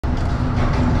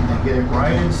Get it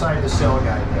right inside the cell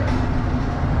guide there.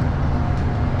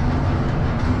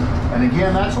 And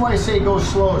again, that's why I say go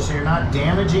slow, so you're not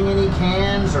damaging any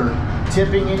cans or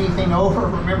tipping anything over.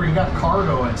 Remember, you got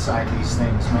cargo inside these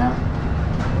things, man.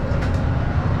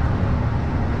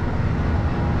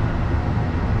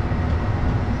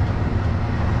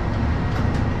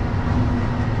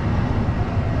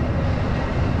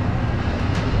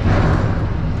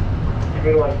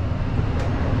 Good one.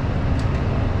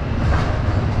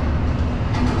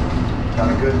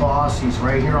 Got a good boss. He's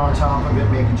right here on top of it,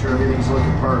 making sure everything's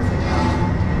looking perfect.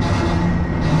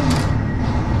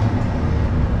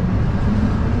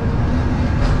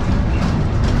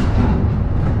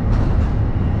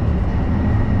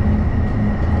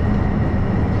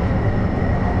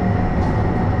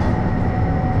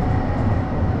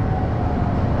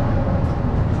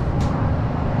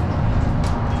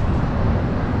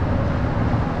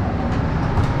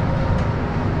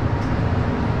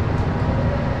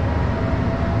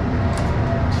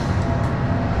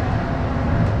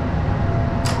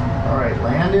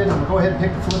 Landed. I'm going to go ahead and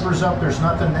pick the flippers up. There's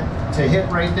nothing to hit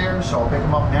right there, so I'll pick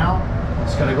them up now.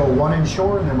 It's going to go 1 inch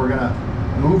short, and then we're going to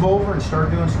move over and start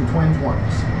doing some twin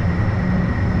 20s.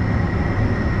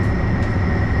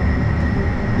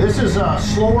 This is a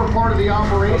slower part of the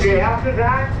operation. Okay, after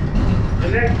that, the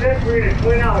next set we're going to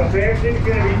twin out. Okay, everything's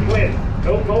going to be twin.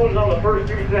 No cones on the first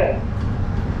 2 sets.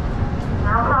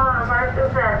 No cone on the first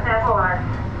 2 sets, simple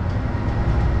one.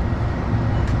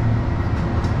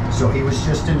 So he was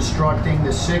just instructing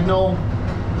the signal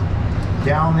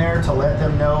down there to let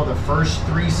them know the first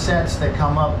 3 sets that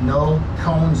come up, no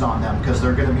cones on them, because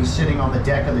they're going to be sitting on the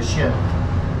deck of the ship.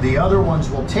 The other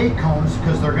ones will take cones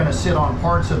because they're going to sit on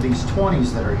parts of these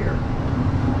 20s that are here.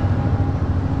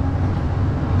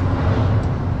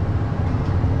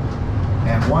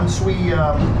 And once we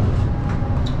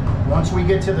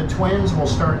get to the twins, we'll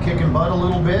start kicking butt a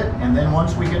little bit, and then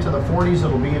once we get to the 40s,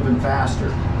 it'll be even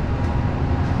faster.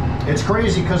 It's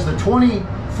crazy because the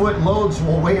 20-foot loads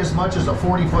will weigh as much as a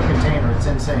 40-foot container. It's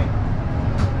insane.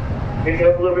 Pick it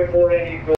up a little bit more than you go.